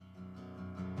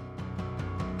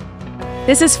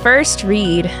This is First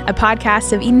Read, a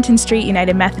podcast of Edenton Street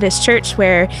United Methodist Church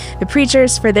where the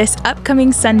preachers for this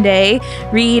upcoming Sunday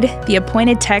read the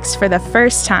appointed text for the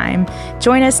first time.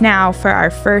 Join us now for our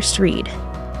first read.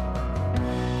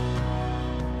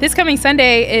 This coming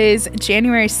Sunday is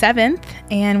January 7th,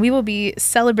 and we will be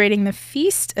celebrating the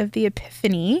Feast of the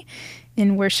Epiphany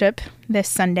in worship this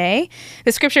Sunday.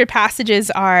 The scripture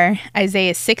passages are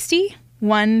Isaiah 60,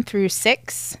 1 through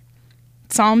 6,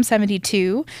 Psalm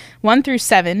 72, 1 through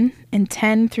 7, and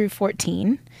 10 through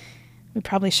 14. We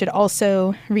probably should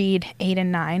also read 8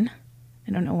 and 9.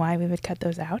 I don't know why we would cut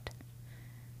those out,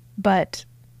 but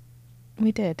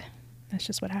we did. That's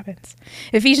just what happens.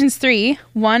 Ephesians 3,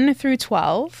 1 through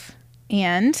 12,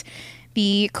 and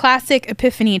the classic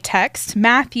Epiphany text,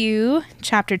 Matthew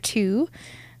chapter 2,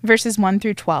 verses 1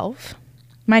 through 12.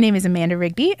 My name is Amanda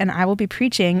Rigby, and I will be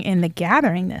preaching in the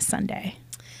gathering this Sunday.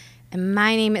 And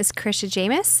my name is Krysha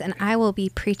Jamis, and I will be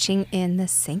preaching in the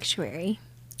sanctuary.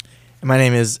 And my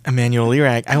name is Emmanuel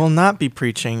Lirag. I will not be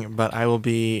preaching, but I will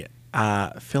be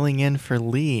filling in for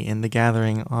Lee in the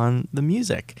gathering on the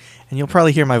music. And you'll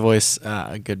probably hear my voice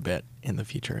a good bit in the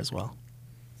future as well.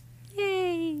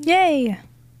 Yay! Yay!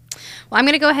 Well, I'm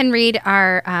going to go ahead and read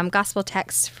our gospel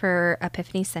text for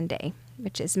Epiphany Sunday,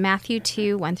 which is Matthew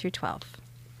 2, 1 through 12.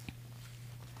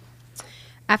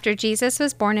 After Jesus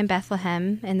was born in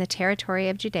Bethlehem in the territory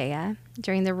of Judea,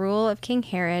 during the rule of King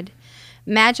Herod,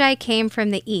 Magi came from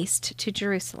the east to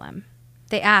Jerusalem.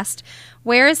 They asked,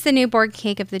 "Where is the newborn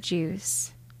king of the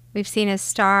Jews? We've seen his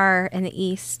star in the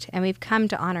east, and we've come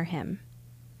to honor him."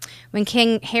 When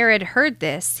King Herod heard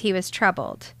this, he was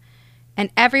troubled,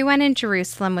 and everyone in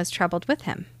Jerusalem was troubled with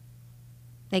him.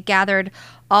 They gathered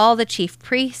all the chief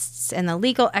priests and the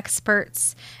legal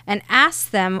experts and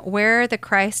asked them where the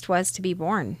Christ was to be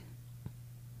born.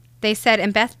 They said,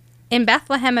 in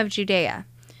Bethlehem of Judea,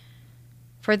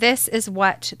 for this is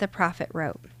what the prophet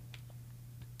wrote.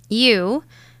 "You,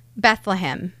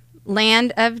 Bethlehem,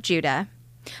 land of Judah,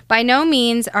 by no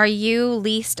means are you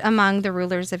least among the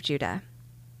rulers of Judah,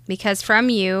 because from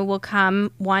you will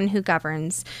come one who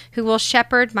governs, who will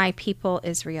shepherd my people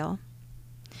Israel."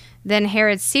 Then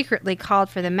Herod secretly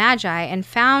called for the Magi and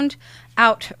found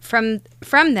out from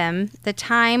them the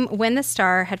time when the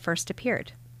star had first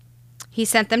appeared. He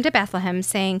sent them to Bethlehem,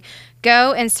 saying,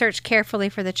 "Go and search carefully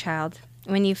for the child.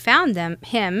 When you found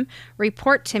him,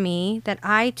 report to me that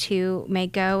I too may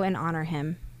go and honor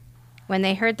him." When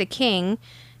they heard the king,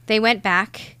 they went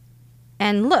back,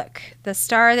 and look, the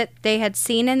star that they had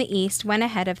seen in the east went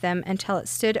ahead of them until it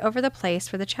stood over the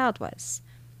place where the child was.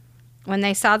 When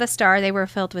they saw the star, they were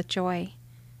filled with joy.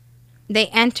 They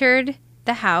entered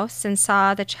the house and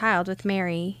saw the child with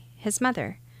Mary, his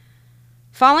mother.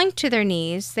 Falling to their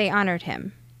knees, they honored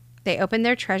him. They opened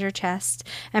their treasure chest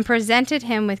and presented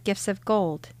him with gifts of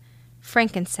gold,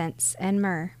 frankincense, and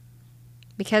myrrh.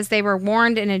 Because they were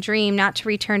warned in a dream not to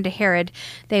return to Herod,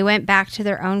 they went back to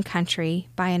their own country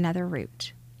by another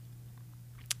route.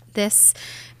 This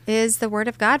is the word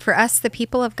of God for us, the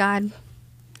people of God.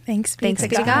 Thanks be to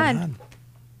God.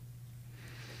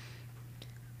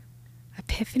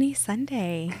 Epiphany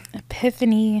Sunday.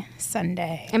 Epiphany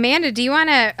Sunday. Amanda, do you want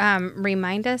to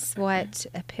remind us what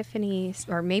Epiphany,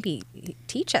 or maybe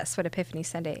teach us what Epiphany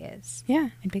Sunday is? Yeah,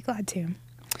 I'd be glad to.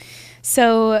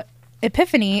 So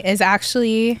Epiphany is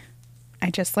actually, I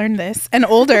just learned this, an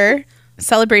older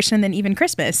celebration than even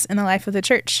Christmas in the life of the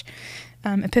church.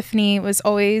 Epiphany was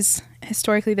always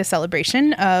historically the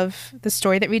celebration of the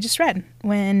story that we just read,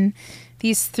 when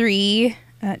these three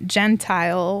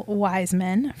Gentile wise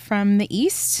men from the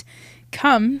east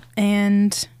come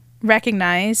and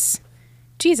recognize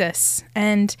Jesus,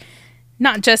 and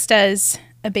not just as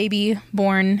a baby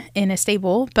born in a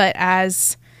stable, but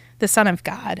as the Son of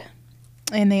God.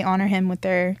 And they honor him with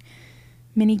their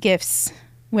many gifts,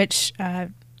 which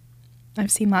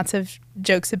I've seen lots of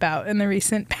jokes about in the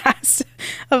recent past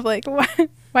of like,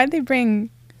 why'd they bring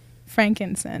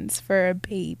frankincense for a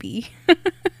baby?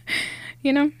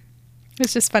 You know,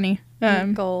 it's just funny.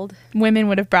 Gold. Women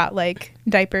would have brought like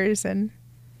diapers and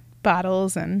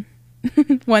bottles and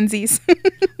onesies.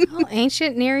 Well,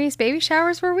 ancient Near East baby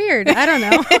showers were weird. I don't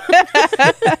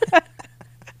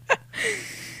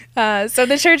know. So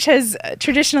the church has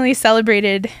traditionally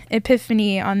celebrated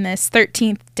Epiphany on this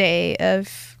 13th day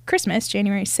of Christmas,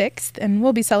 January 6th, and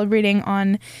we'll be celebrating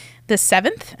on the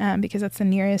 7th because that's the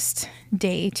nearest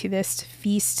day to this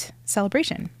feast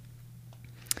celebration.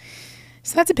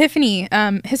 So that's Epiphany.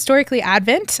 Historically,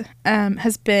 Advent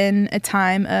has been a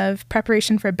time of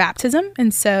preparation for baptism,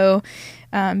 and so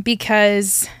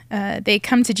because they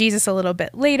come to Jesus a little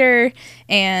bit later,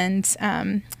 and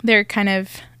they're kind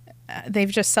of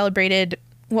they've just celebrated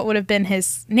what would have been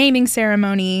his naming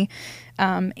ceremony,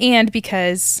 and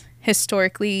because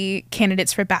historically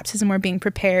candidates for baptism were being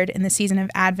prepared in the season of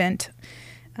Advent,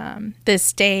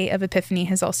 this day of Epiphany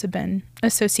has also been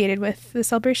associated with the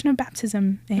celebration of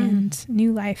baptism and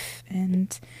new life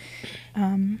and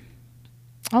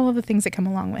all of the things that come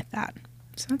along with that.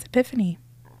 So that's Epiphany.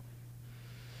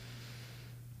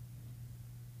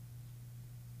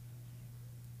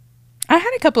 I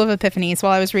had a couple of epiphanies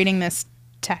while I was reading this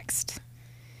text.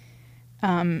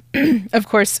 Of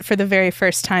course, for the very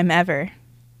first time ever.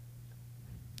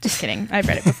 Just kidding. I've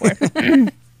read it before.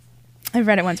 I've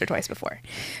read it once or twice before.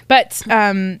 But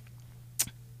one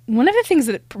of the things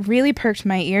that really perked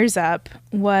my ears up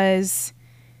was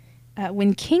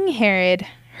when King Herod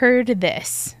heard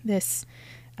this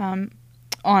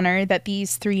honor that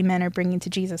these three men are bringing to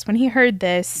Jesus. When he heard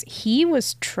this, he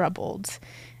was troubled,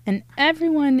 and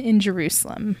everyone in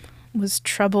Jerusalem was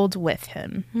troubled with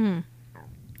him.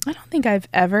 I don't think I've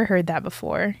ever heard that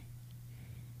before,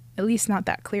 at least not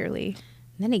that clearly.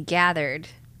 And then he gathered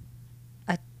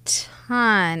a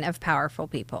ton of powerful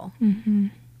people.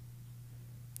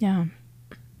 Yeah.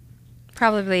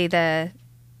 Probably the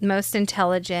most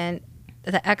intelligent,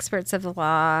 the experts of the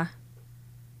law.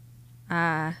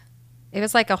 It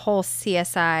was like a whole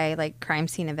CSI, like crime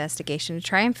scene investigation to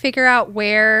try and figure out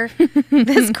where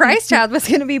this Christ child was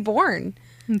going to be born.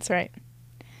 That's right.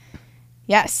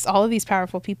 Yes, all of these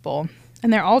powerful people.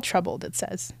 And they're all troubled, it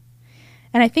says.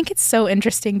 And I think it's so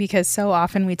interesting because so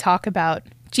often we talk about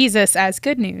Jesus as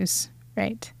good news,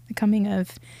 right? The coming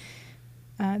of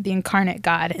the incarnate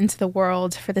God into the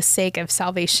world for the sake of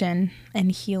salvation and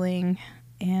healing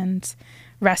and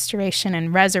restoration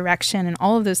and resurrection and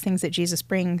all of those things that Jesus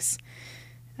brings.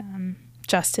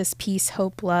 Justice, peace,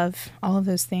 hope, love, all of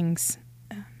those things.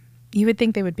 You would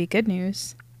think they would be good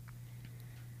news.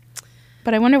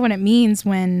 But I wonder what it means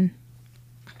when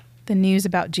the news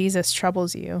about Jesus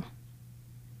troubles you.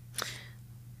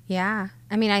 Yeah.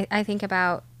 I mean, I think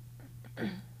about,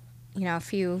 a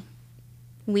few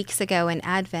weeks ago in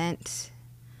Advent,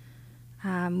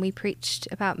 we preached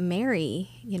about Mary,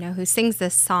 who sings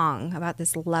this song about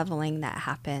this leveling that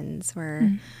happens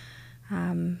where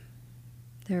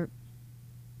the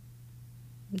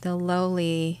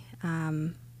lowly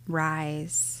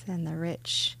rise and the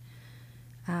rich.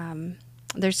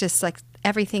 There's just like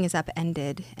everything is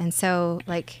upended. And so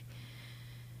like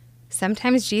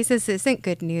sometimes Jesus isn't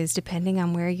good news depending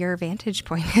on where your vantage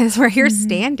point is, where you're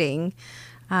standing.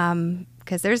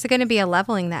 Because there's going to be a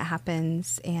leveling that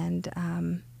happens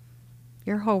and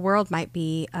your whole world might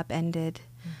be upended.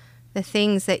 The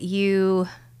things that you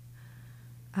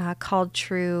called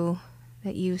true,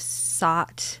 that you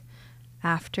sought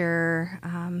after,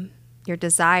 your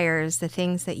desires, the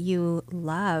things that you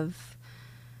love,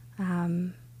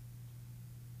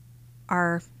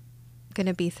 are going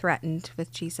to be threatened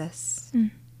with Jesus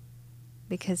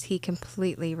because he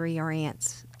completely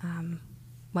reorients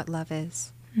what love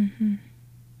is.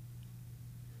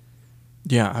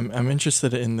 Yeah, I'm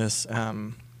interested in this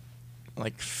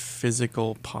like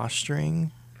physical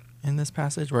posturing in this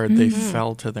passage where they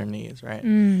fell to their knees, right?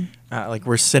 Like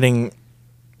we're sitting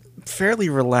fairly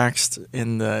relaxed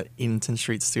in the Eatonton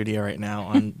Street studio right now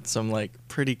on some like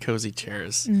pretty cozy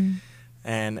chairs.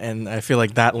 And I feel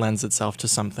like that lends itself to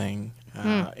something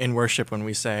in worship when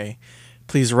we say,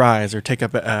 please rise, or take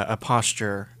up a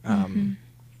posture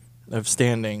of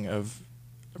standing, of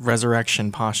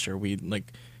resurrection posture. We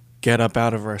like get up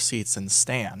out of our seats and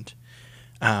stand.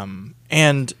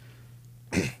 And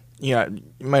yeah,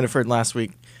 you might have heard last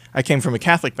week, I came from a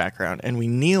Catholic background, and we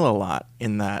kneel a lot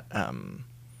in that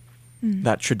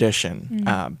that tradition,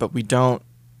 but we don't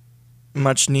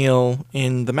much kneel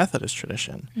in the Methodist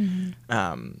tradition.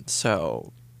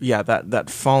 So yeah, that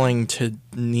falling to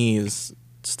knees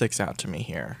sticks out to me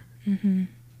here.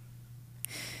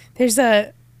 There's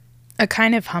a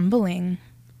kind of humbling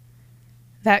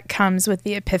that comes with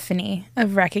the epiphany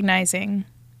of recognizing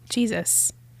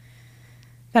Jesus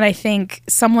that I think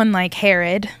someone like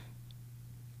Herod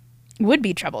would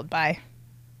be troubled by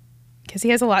because he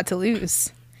has a lot to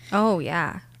lose. Oh,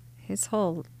 yeah. His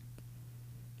whole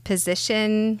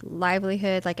position,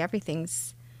 livelihood, like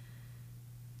everything's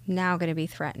now going to be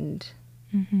threatened.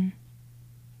 And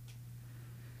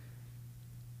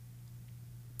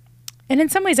in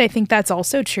some ways, I think that's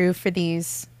also true for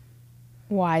these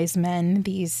wise men,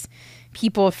 these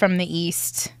people from the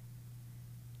East.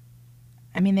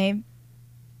 I mean,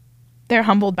 they're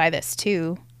humbled by this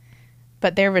too,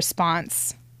 but their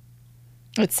response,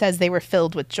 it says they were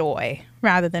filled with joy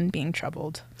rather than being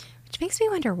troubled. Which makes me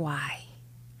wonder why.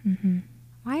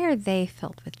 Why are they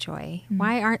filled with joy?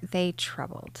 Why aren't they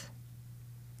troubled?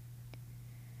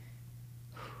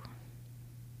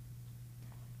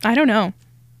 I don't know.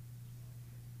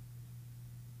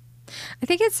 I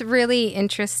think it's really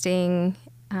interesting.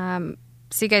 So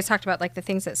you guys talked about like the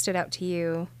things that stood out to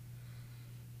you.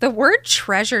 The word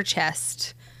treasure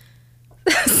chest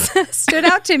stood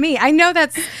out to me. I know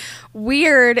that's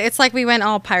weird. It's like we went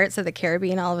all Pirates of the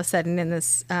Caribbean all of a sudden in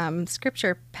this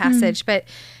scripture passage, but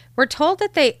we're told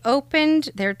that they opened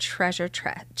their treasure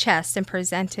chest and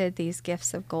presented these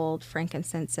gifts of gold,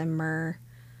 frankincense, and myrrh.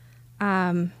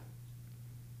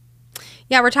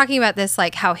 Yeah, we're talking about this,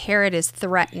 like how Herod is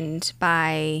threatened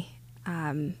by,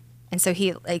 and so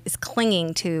he like is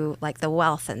clinging to like the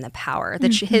wealth and the power,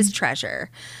 his treasure.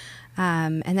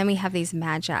 And then we have these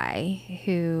magi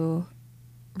who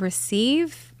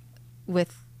receive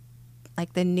with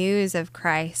like the news of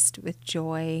Christ with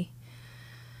joy.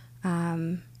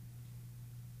 And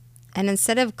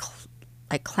instead of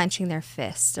like clenching their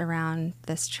fists around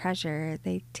this treasure,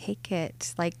 they take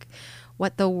it like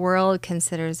what the world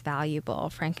considers valuable,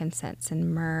 frankincense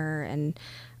and myrrh and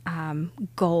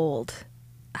gold.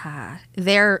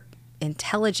 Their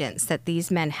intelligence that these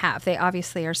men have, they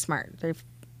obviously are smart. They're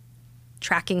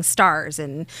tracking stars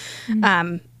and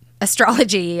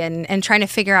astrology and trying to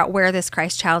figure out where this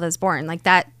Christ child is born. Like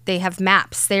that, they have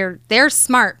maps. They're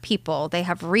smart people. They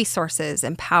have resources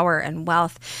and power and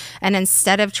wealth. And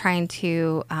instead of trying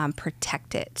to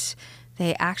protect it,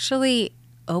 they actually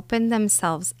open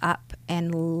themselves up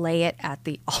and lay it at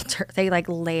the altar. They like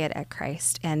lay it at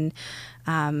Christ. And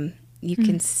you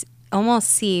can almost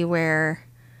see where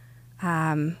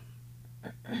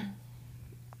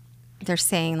they're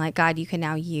saying like, God, you can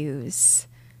now use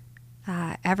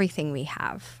everything we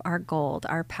have, our gold,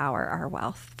 our power, our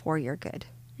wealth for your good.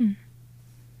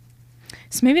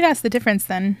 So maybe that's the difference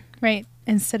then, right?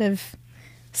 Instead of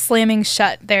slamming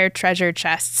shut their treasure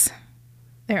chests,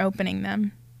 they're opening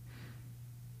them.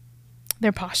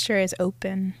 Their posture is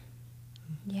open.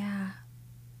 Yeah.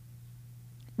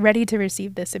 Ready to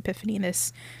receive this epiphany,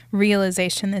 this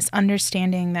realization, this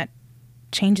understanding that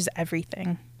changes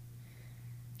everything.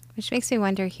 Which makes me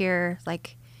wonder here,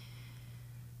 like,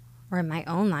 or in my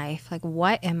own life, like,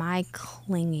 what am I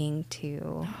clinging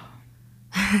to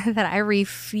that I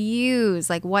refuse?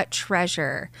 Like, what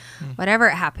treasure, whatever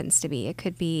it happens to be. It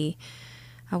could be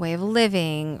a way of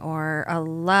living or a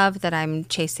love that I'm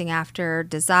chasing after,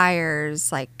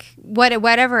 desires, like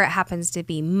whatever it happens to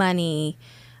be, money.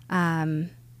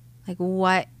 Like,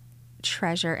 what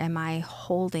treasure am I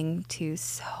holding to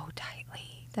so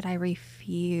tightly that I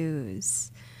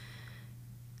refuse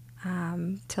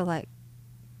to let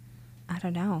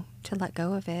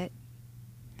go of it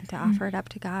and to offer it up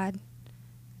to God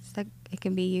so that it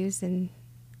can be used and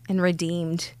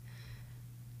redeemed.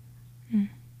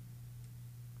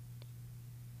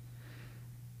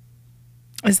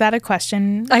 Is that a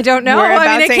question? I don't know.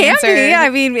 I mean, it can be. I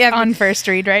mean, on first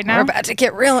read right now. We're about to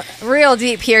get real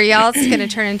deep here, y'all. It's going to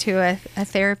turn into a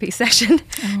therapy session.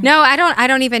 Oh. No, I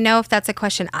don't even know if that's a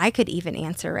question I could even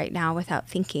answer right now without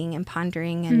thinking and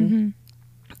pondering.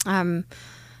 And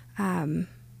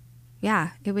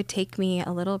yeah, it would take me a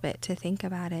little bit to think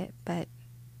about it, but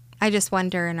I just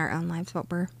wonder in our own lives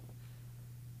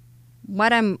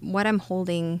what I'm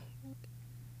holding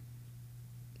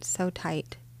so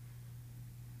tight.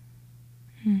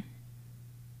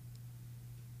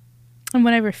 And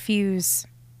when I refuse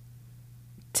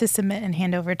to submit and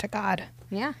hand over to God.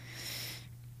 Yeah.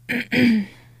 I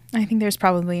think there's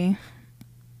probably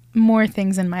more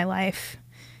things in my life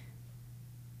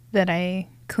that I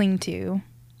cling to.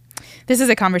 This is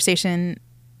a conversation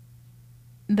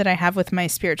that I have with my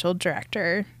spiritual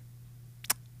director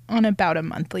on about a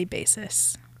monthly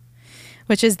basis,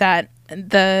 which is that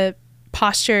the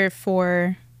posture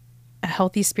for a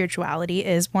healthy spirituality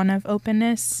is one of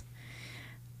openness.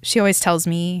 She always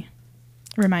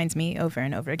reminds me over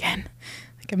and over again,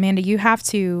 like, Amanda, you have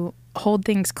to hold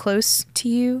things close to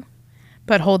you,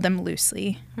 but hold them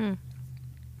loosely. And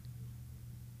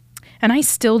I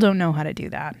still don't know how to do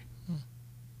that.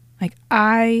 Like,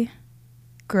 I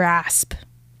grasp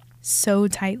so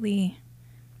tightly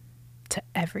to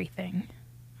everything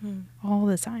all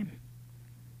the time.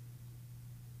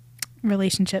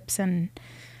 Relationships and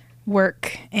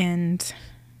work and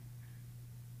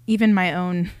even my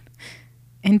own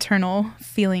internal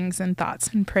feelings and thoughts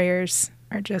and prayers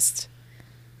are just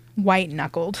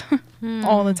white-knuckled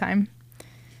all the time.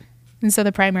 And so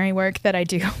the primary work that I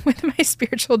do with my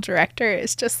spiritual director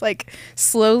is just like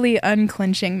slowly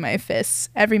unclenching my fists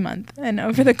every month. And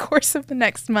over the course of the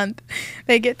next month,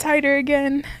 they get tighter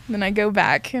again. Then I go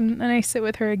back and I sit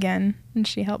with her again, and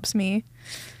she helps me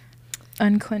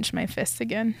unclench my fists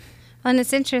again. And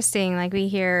it's interesting, like we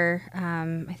hear,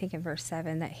 I think in verse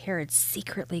 7, that Herod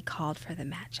secretly called for the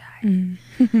Magi.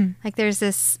 Like there's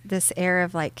this air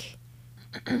of like,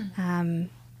 I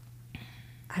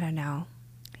don't know.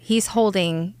 He's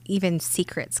holding even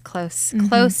secrets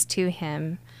close to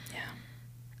him,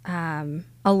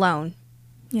 alone.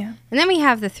 Yeah. And then we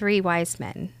have the 3 wise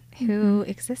men who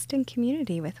exist in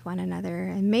community with one another.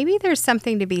 And maybe there's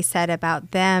something to be said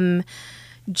about them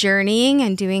journeying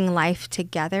and doing life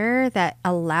together that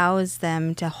allows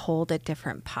them to hold a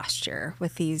different posture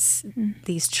with these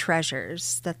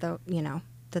treasures that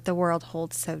the world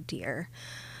holds so dear,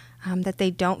 that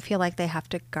they don't feel like they have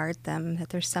to guard them, that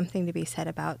there's something to be said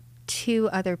about 2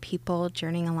 other people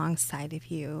journeying alongside of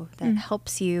you that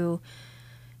helps you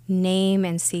name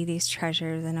and see these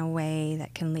treasures in a way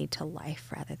that can lead to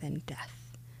life rather than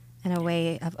death, in a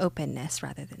way of openness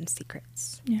rather than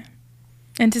secrets. Yeah.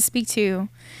 And to speak to,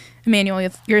 Emmanuel,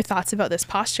 your thoughts about this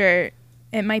posture,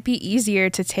 it might be easier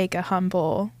to take a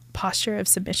humble posture of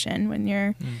submission when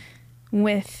you're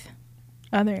with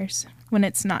others, when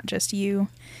it's not just you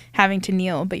having to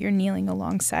kneel, but you're kneeling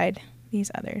alongside these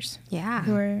others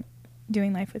who are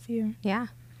doing life with you. Yeah.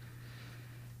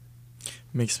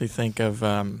 Makes me think of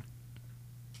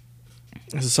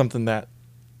this is something that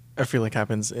I feel like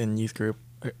happens in youth group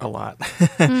a lot.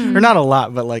 Or not a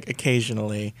lot, but like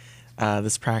occasionally.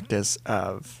 This practice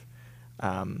of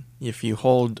if you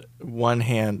hold one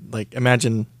hand, like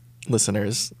imagine,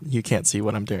 listeners, you can't see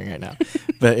what I'm doing right now,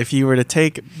 but if you were to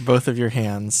take both of your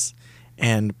hands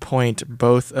and point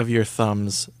both of your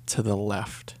thumbs to the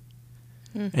left,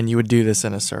 and you would do this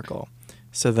in a circle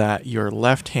so that your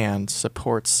left hand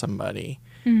supports somebody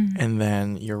and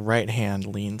then your right hand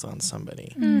leans on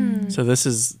somebody. So this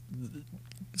is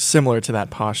similar to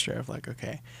that posture of like,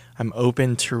 okay, I'm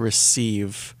open to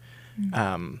receive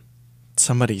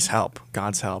somebody's help,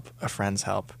 God's help, a friend's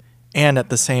help, and at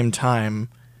the same time,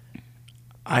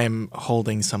 I'm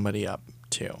holding somebody up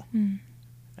too.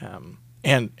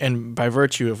 And by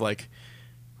virtue of like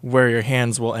where your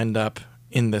hands will end up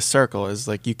in this circle is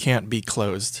like you can't be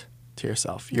closed to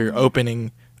yourself. You're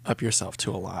opening up yourself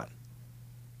to a lot.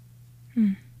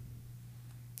 And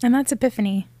that's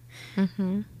Epiphany.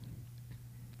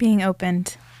 Being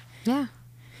opened. Yeah.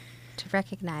 To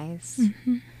recognize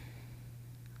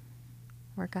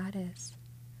where God is.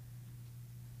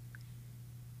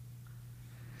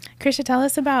 Krysha, tell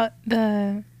us about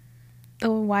the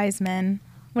wise men.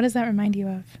 What does that remind you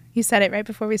of? You said it right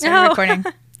before we started recording.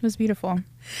 It was beautiful.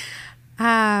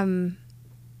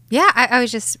 Yeah, I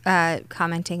was just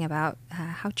commenting about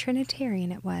how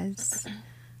Trinitarian it was.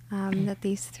 That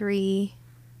these three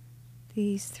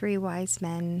wise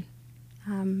men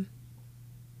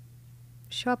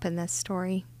show up in this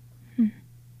story.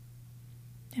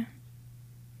 Yeah.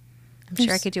 I'm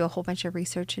sure I could do a whole bunch of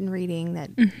research and reading that.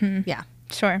 Yeah.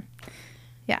 Sure.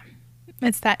 Yeah.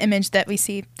 It's that image that we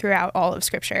see throughout all of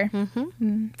Scripture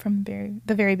from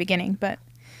the very beginning. But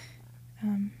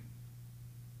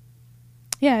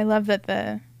yeah, I love that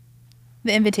the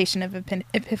invitation of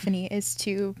Epiphany is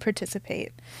to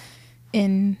participate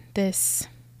in this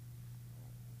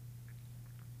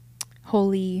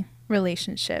holy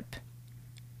relationship.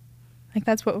 Like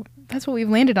that's what we've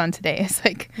landed on today. It's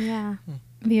like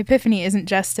the Epiphany isn't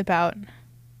just about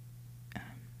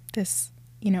this,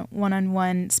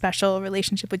 one-on-one special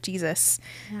relationship with Jesus.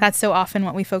 Yeah. That's so often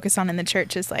what we focus on in the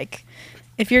church is like,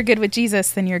 if you're good with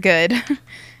Jesus, then you're good.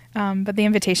 But the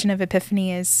invitation of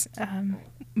Epiphany is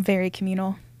very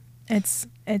communal. It's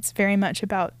very much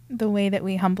about the way that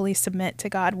we humbly submit to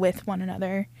God with one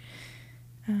another,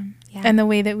 and the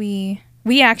way that we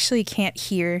actually can't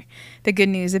hear the good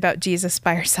news about Jesus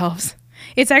by ourselves.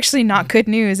 It's actually not good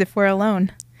news if we're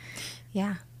alone.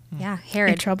 Yeah, yeah.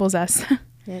 Herod. It troubles us.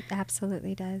 It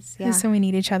absolutely does. Yeah. So we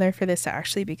need each other for this to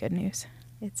actually be good news.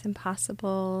 It's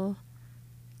impossible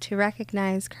to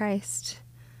recognize Christ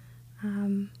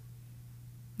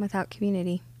without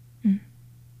community.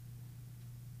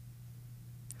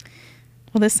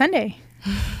 Well, this Sunday,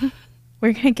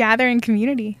 we're going to gather in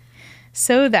community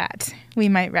so that we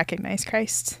might recognize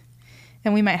Christ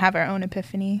and we might have our own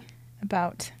epiphany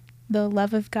about the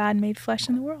love of God made flesh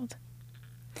in the world.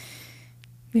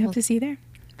 We hope to see you there.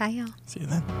 Bye, y'all. See you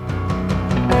then.